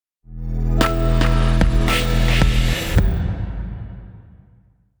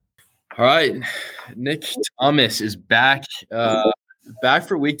All right, Nick Thomas is back. Back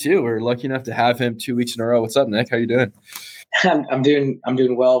for week 2. We're lucky enough to have him 2 weeks in a row. What's up, Nick? How you doing? I'm doing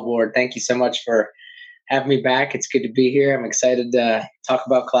well, Ward. Thank you so much for having me back. It's good to be here. I'm excited to talk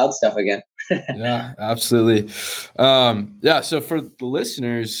about cloud stuff again. Yeah, absolutely. So for the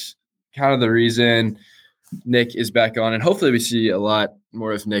listeners, kind of the reason Nick is back on, and hopefully we see a lot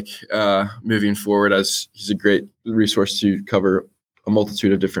more of Nick moving forward, as he's a great resource to cover a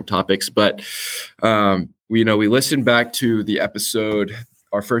multitude of different topics. But we listened back to the episode,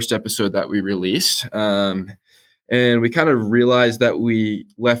 our first episode that we released, and we kind of realized that we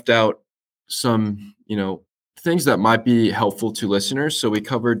left out some things that might be helpful to listeners. So we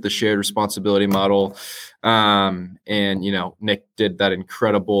covered the shared responsibility model, and Nick did that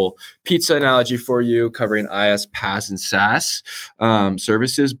incredible pizza analogy for you, covering IaaS, PaaS, and SaaS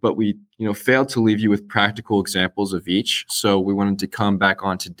services. But we failed to leave you with practical examples of each. So we wanted to come back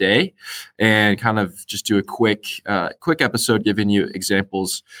on today and kind of just do a quick episode giving you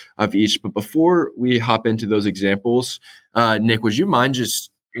examples of each. But before we hop into those examples, Nick, would you mind just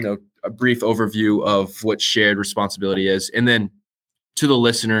a brief overview of what shared responsibility is? And then to the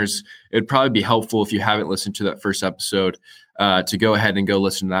listeners, it'd probably be helpful if you haven't listened to that first episode to go ahead and go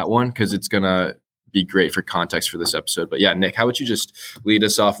listen to that one, because it's going to be great for context for this episode. But yeah, Nick, how would you just lead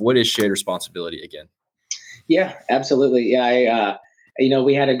us off? What is shared responsibility again? Yeah, absolutely. Yeah,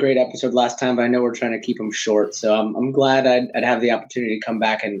 we had a great episode last time, but I know we're trying to keep them short. So I'm glad I'd have the opportunity to come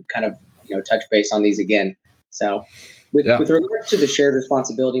back and kind of touch base on these again. So with regards to the shared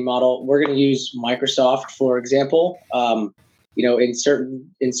responsibility model, we're going to use Microsoft, for example. In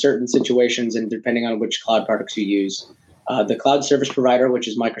certain situations, and depending on which cloud products you use, the cloud service provider, which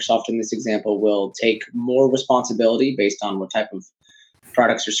is Microsoft in this example, will take more responsibility based on what type of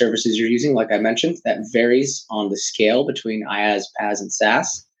products or services you're using. Like I mentioned, that varies on the scale between IaaS, PaaS, and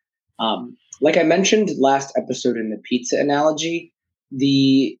SaaS. Like I mentioned last episode in the pizza analogy,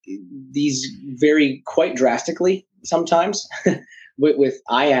 these vary quite drastically sometimes, with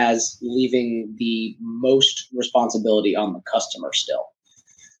IaaS leaving the most responsibility on the customer still.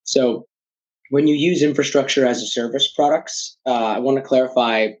 So when you use infrastructure as a service products, I want to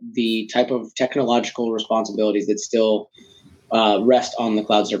clarify the type of technological responsibilities that still rest on the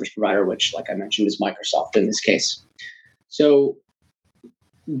cloud service provider, which, like I mentioned, is Microsoft in this case. So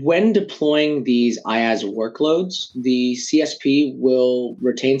when deploying these IaaS workloads, the CSP will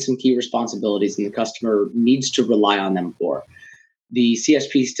retain some key responsibilities, and the customer needs to rely on them for. The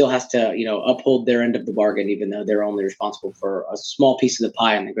CSP still has to, uphold their end of the bargain, even though they're only responsible for a small piece of the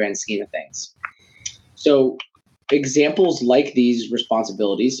pie in the grand scheme of things. So examples like these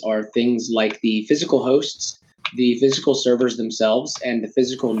responsibilities are things like the physical hosts, the physical servers themselves, and the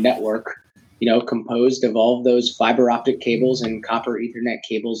physical network, composed of all of those fiber optic cables and copper Ethernet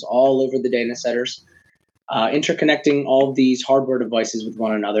cables all over the data centers, interconnecting all of these hardware devices with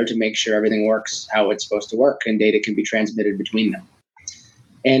one another to make sure everything works how it's supposed to work and data can be transmitted between them.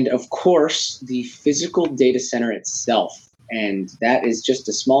 And of course, the physical data center itself. And that is just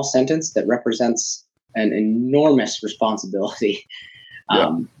a small sentence that represents an enormous responsibility.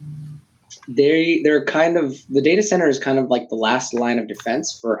 Yeah. The data center is kind of like the last line of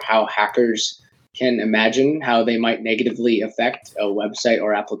defense for how hackers can imagine how they might negatively affect a website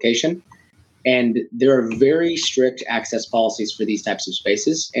or application. And there are very strict access policies for these types of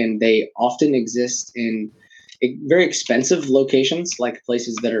spaces, and they often exist in very expensive locations, like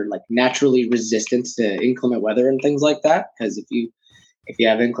places that are like naturally resistant to inclement weather and things like that. Because if you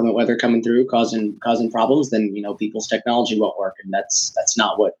have inclement weather coming through causing problems, then people's technology won't work, and that's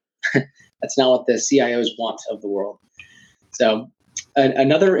not what that's not what the CIOs want of the world. So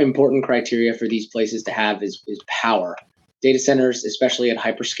another important criteria for these places to have is power. Data centers, especially at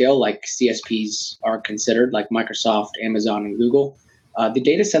hyperscale, like CSPs are considered, like Microsoft, Amazon, and Google. The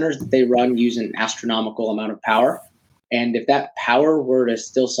data centers that they run use an astronomical amount of power. And if that power were to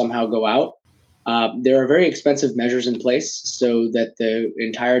still somehow go out, there are very expensive measures in place so that the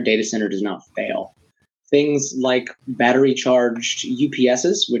entire data center does not fail. Things like battery charged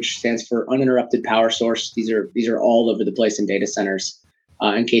UPSs, which stands for uninterrupted power source. These are all over the place in data centers.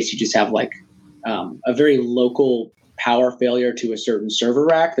 In case you just have like a very local power failure to a certain server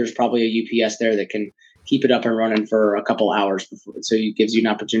rack, there's probably a UPS there that can keep it up and running for a couple hours before, so it gives you an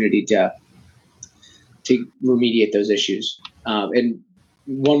opportunity to remediate those issues. And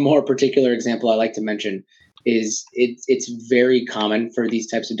one more particular example I like to mention is it's very common for these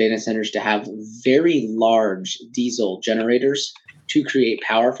types of data centers to have very large diesel generators to create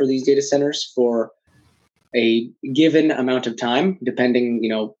power for these data centers for a given amount of time, depending,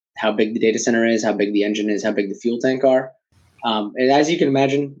 how big the data center is, how big the engine is, how big the fuel tank are. And as you can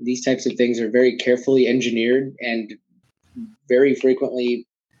imagine, these types of things are very carefully engineered and very frequently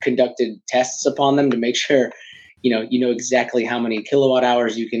conducted tests upon them to make sure you know exactly how many kilowatt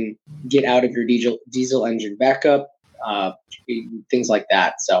hours you can get out of your diesel engine backup, things like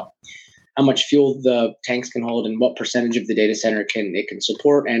that. So how much fuel the tanks can hold and what percentage of the data center it can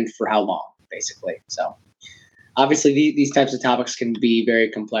support and for how long, basically. So obviously these types of topics can be very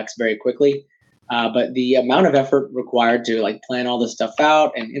complex very quickly. But the amount of effort required to like plan all this stuff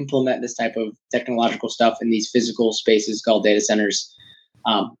out and implement this type of technological stuff in these physical spaces called data centers,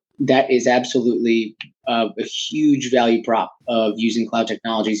 that is absolutely a huge value prop of using cloud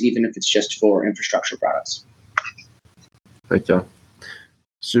technologies, even if it's just for infrastructure products. Thank you.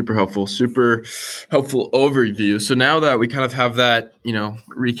 Super helpful overview. So now that we kind of have that,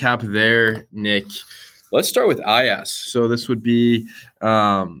 recap there, Nick, let's start with IaaS. So this would be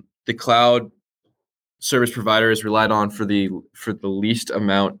the cloud service provider is relied on for the least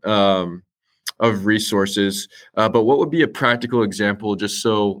amount of resources. But what would be a practical example, just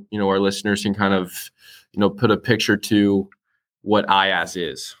so our listeners can kind of put a picture to what IaaS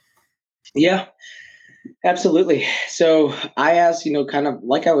is? Yeah, absolutely. So IaaS, kind of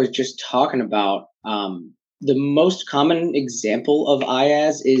like I was just talking about, the most common example of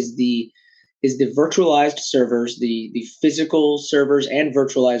IaaS is the virtualized servers, the physical servers and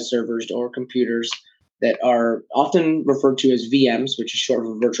virtualized servers or computers that are often referred to as VMs, which is short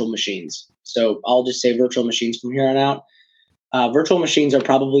for virtual machines. So I'll just say virtual machines from here on out. Virtual machines are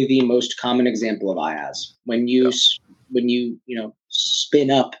probably the most common example of IaaS. When you spin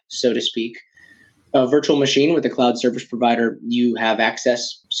up, so to speak, a virtual machine with a cloud service provider, you have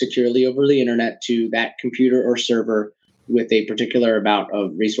access securely over the internet to that computer or server with a particular amount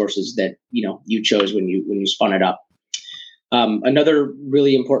of resources that you chose when you spun it up. Another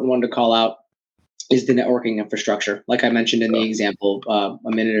really important one to call out is the networking infrastructure. Like I mentioned in the example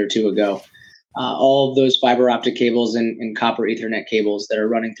a minute or two ago, all of those fiber optic cables and copper Ethernet cables that are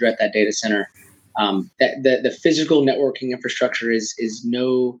running throughout that data center. The physical networking infrastructure is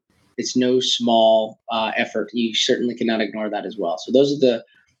no small effort. You certainly cannot ignore that as well. So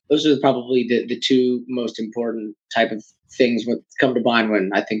those are probably the two most important type of things that come to mind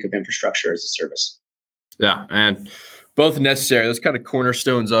when I think of infrastructure as a service. Yeah, and both necessary. Those kind of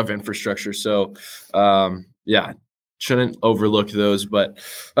cornerstones of infrastructure. So, shouldn't overlook those. But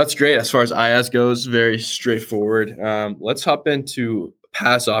that's great as far as IaaS goes. Very straightforward. Let's hop into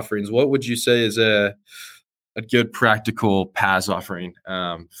PaaS offerings. What would you say is a good practical PaaS offering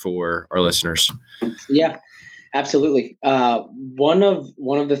for our listeners? Yeah, absolutely. One of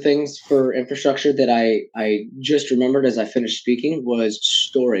the things for infrastructure that I just remembered as I finished speaking was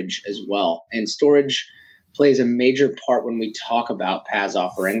storage as well. And storage plays a major part when we talk about PaaS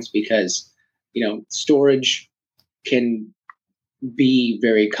offerings because, storage can be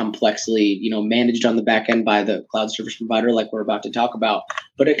very complexly, managed on the back end by the cloud service provider, like we're about to talk about.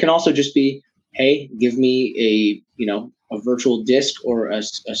 But it can also just be, hey, give me a virtual disk or a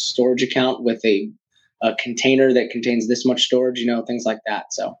storage account with a container that contains this much storage, things like that.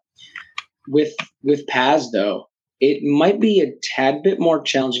 So with PaaS though, it might be a tad bit more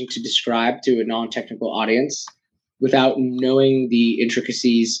challenging to describe to a non-technical audience without knowing the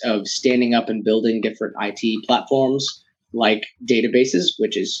intricacies of standing up and building different IT platforms like databases,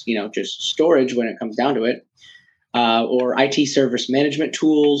 which is, just storage when it comes down to it, or IT service management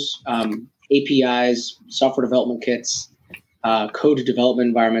tools, APIs, software development kits, code development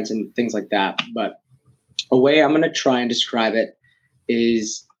environments, and things like that. But a way I'm going to try and describe it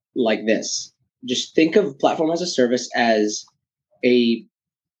is like this. Just think of platform as a service as a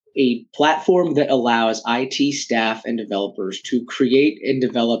platform that allows IT staff and developers to create and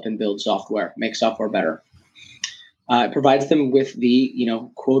develop and build software, make software better. It provides them with the,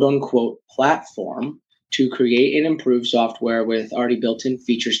 quote unquote platform to create and improve software with already built-in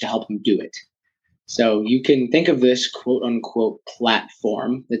features to help them do it. So you can think of this quote unquote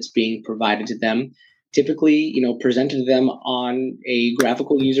platform that's being provided to them, typically, presented to them on a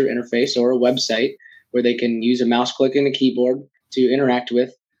graphical user interface or a website where they can use a mouse click and a keyboard to interact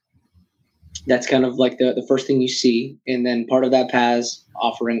with. That's kind of like the first thing you see. And then part of that PaaS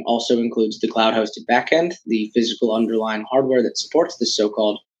offering also includes the cloud hosted backend, the physical underlying hardware that supports this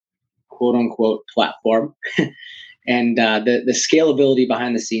so-called quote unquote platform, and the scalability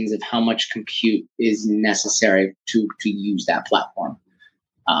behind the scenes of how much compute is necessary to use that platform.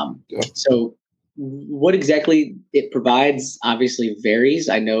 So what exactly it provides obviously varies.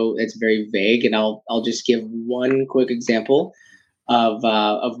 I know it's very vague, and I'll just give one quick example of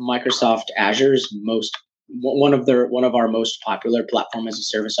Microsoft Azure's one of our most popular platform as a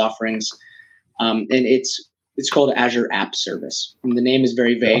service offerings, and it's It's called Azure App Service. And the name is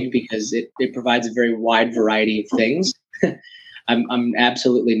very vague because it provides a very wide variety of things. I'm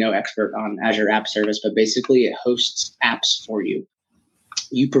absolutely no expert on Azure App Service, but basically it hosts apps for you.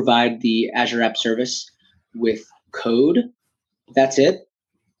 You provide the Azure App Service with code. That's it,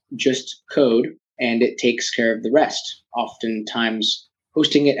 just code, and it takes care of the rest, oftentimes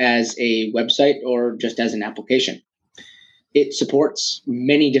hosting it as a website or just as an application. It supports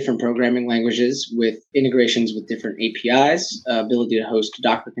many different programming languages with integrations with different APIs, ability to host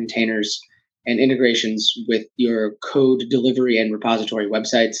Docker containers, and integrations with your code delivery and repository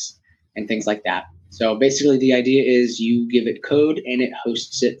websites and things like that. So basically the idea is you give it code and it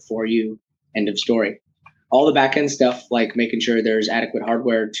hosts it for you. End of story. All the backend stuff, like making sure there's adequate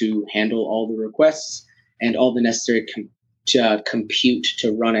hardware to handle all the requests and all the necessary compute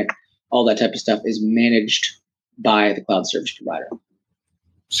to run it, all that type of stuff is managed by the cloud service provider.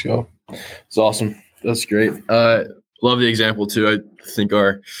 Let's go. It's awesome. That's great. Love the example too. I think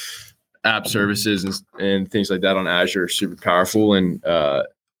our app services and things like that on Azure are super powerful. And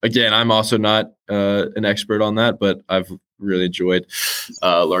again, I'm also not an expert on that, but I've really enjoyed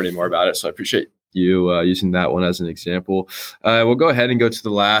learning more about it. So I appreciate you using that one as an example. We'll go ahead and go to the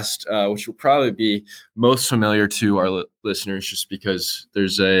last, which will probably be most familiar to our listeners just because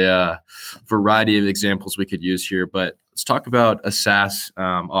there's a variety of examples we could use here. But let's talk about a SaaS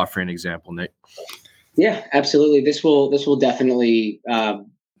offering example, Nick. Yeah, absolutely. This will definitely be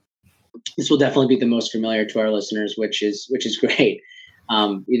the most familiar to our listeners, which is great.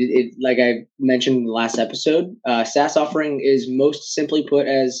 Like I mentioned in the last episode, SaaS offering is most simply put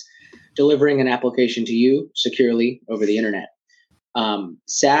as delivering an application to you securely over the internet.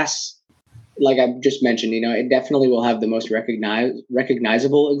 SaaS, like I just mentioned, it definitely will have the most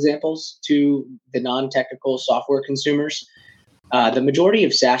recognizable examples to the non-technical software consumers. The majority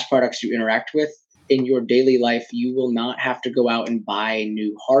of SaaS products you interact with in your daily life, you will not have to go out and buy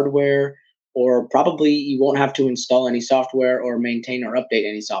new hardware, or probably you won't have to install any software or maintain or update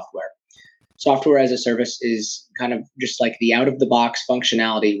any software. Software as a service is kind of just like the out-of-the-box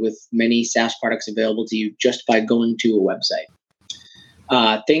functionality with many SaaS products available to you just by going to a website.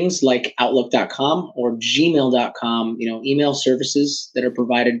 Things like Outlook.com or Gmail.com, email services that are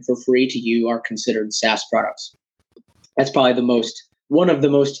provided for free to you are considered SaaS products. That's probably one of the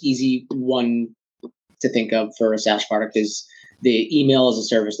most easy one to think of for a SaaS product is the email as a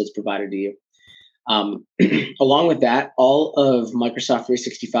service that's provided to you. Along with that, all of Microsoft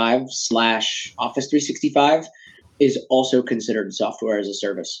 365 / Office 365 is also considered software as a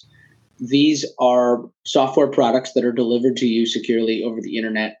service. These are software products that are delivered to you securely over the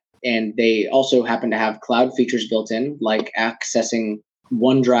internet, and they also happen to have cloud features built in, like accessing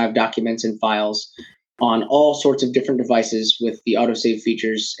OneDrive documents and files on all sorts of different devices with the autosave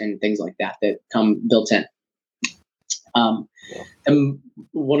features and things like that come built in. And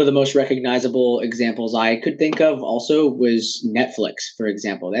one of the most recognizable examples I could think of also was Netflix, for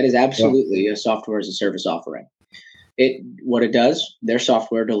example. That is absolutely a software as a service offering. What it does, their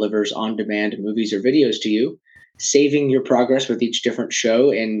software delivers on-demand movies or videos to you, saving your progress with each different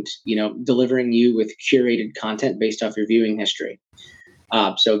show and delivering you with curated content based off your viewing history.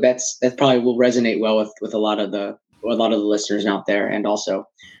 So that probably will resonate well with a lot of the listeners out there, and also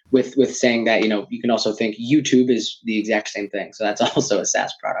with saying that you can also think YouTube is the exact same thing. So that's also a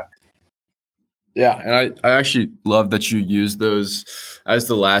SaaS product. Yeah, and I actually love that you use those as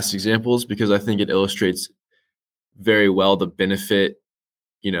the last examples because I think it illustrates very well the benefit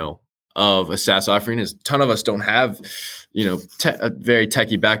of a SaaS offering. Is a ton of us don't have a very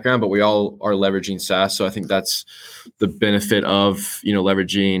techie background, but we all are leveraging SaaS. So I think that's the benefit of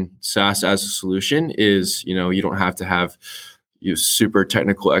leveraging SaaS as a solution is you don't have to have super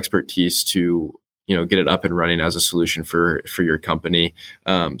technical expertise to get it up and running as a solution for your company.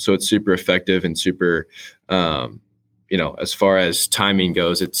 So it's super effective and super as far as timing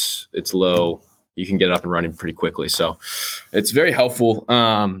goes, it's low. You can get it up and running pretty quickly. So it's very helpful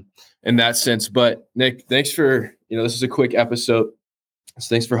in that sense. But Nick, thanks for, this is a quick episode. So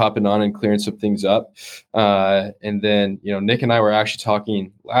thanks for hopping on and clearing some things up. And then, Nick and I were actually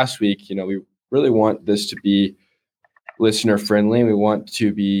talking last week, we really want this to be listener friendly. We want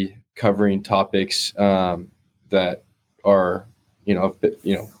to be covering topics that are,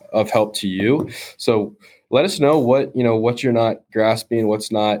 of help to you. So let us know what you're not grasping,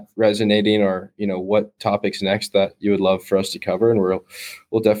 what's not resonating, or what topics next that you would love for us to cover, and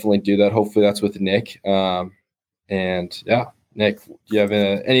we'll definitely do that. Hopefully that's with Nick. And yeah, Nick, do you have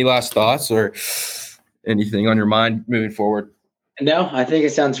any last thoughts or anything on your mind moving forward? No, I think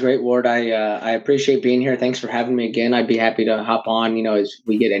it sounds great, Ward. I appreciate being here. Thanks for having me again. I'd be happy to hop on, as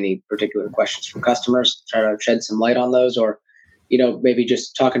we get any particular questions from customers, try to shed some light on those, or maybe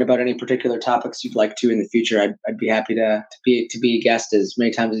just talking about any particular topics you'd like to in the future. I'd be happy to be a guest as many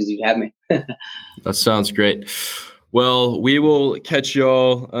times as you have me. That sounds great. Well, we will catch you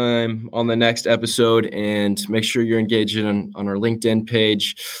all on the next episode, and make sure you're engaging on our LinkedIn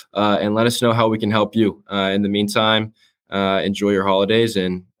page, and let us know how we can help you. In the meantime, enjoy your holidays,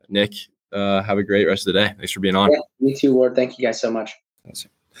 and Nick, have a great rest of the day. Thanks for being on. Yeah, me too, Ward. Thank you guys so much.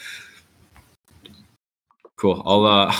 Cool. I'll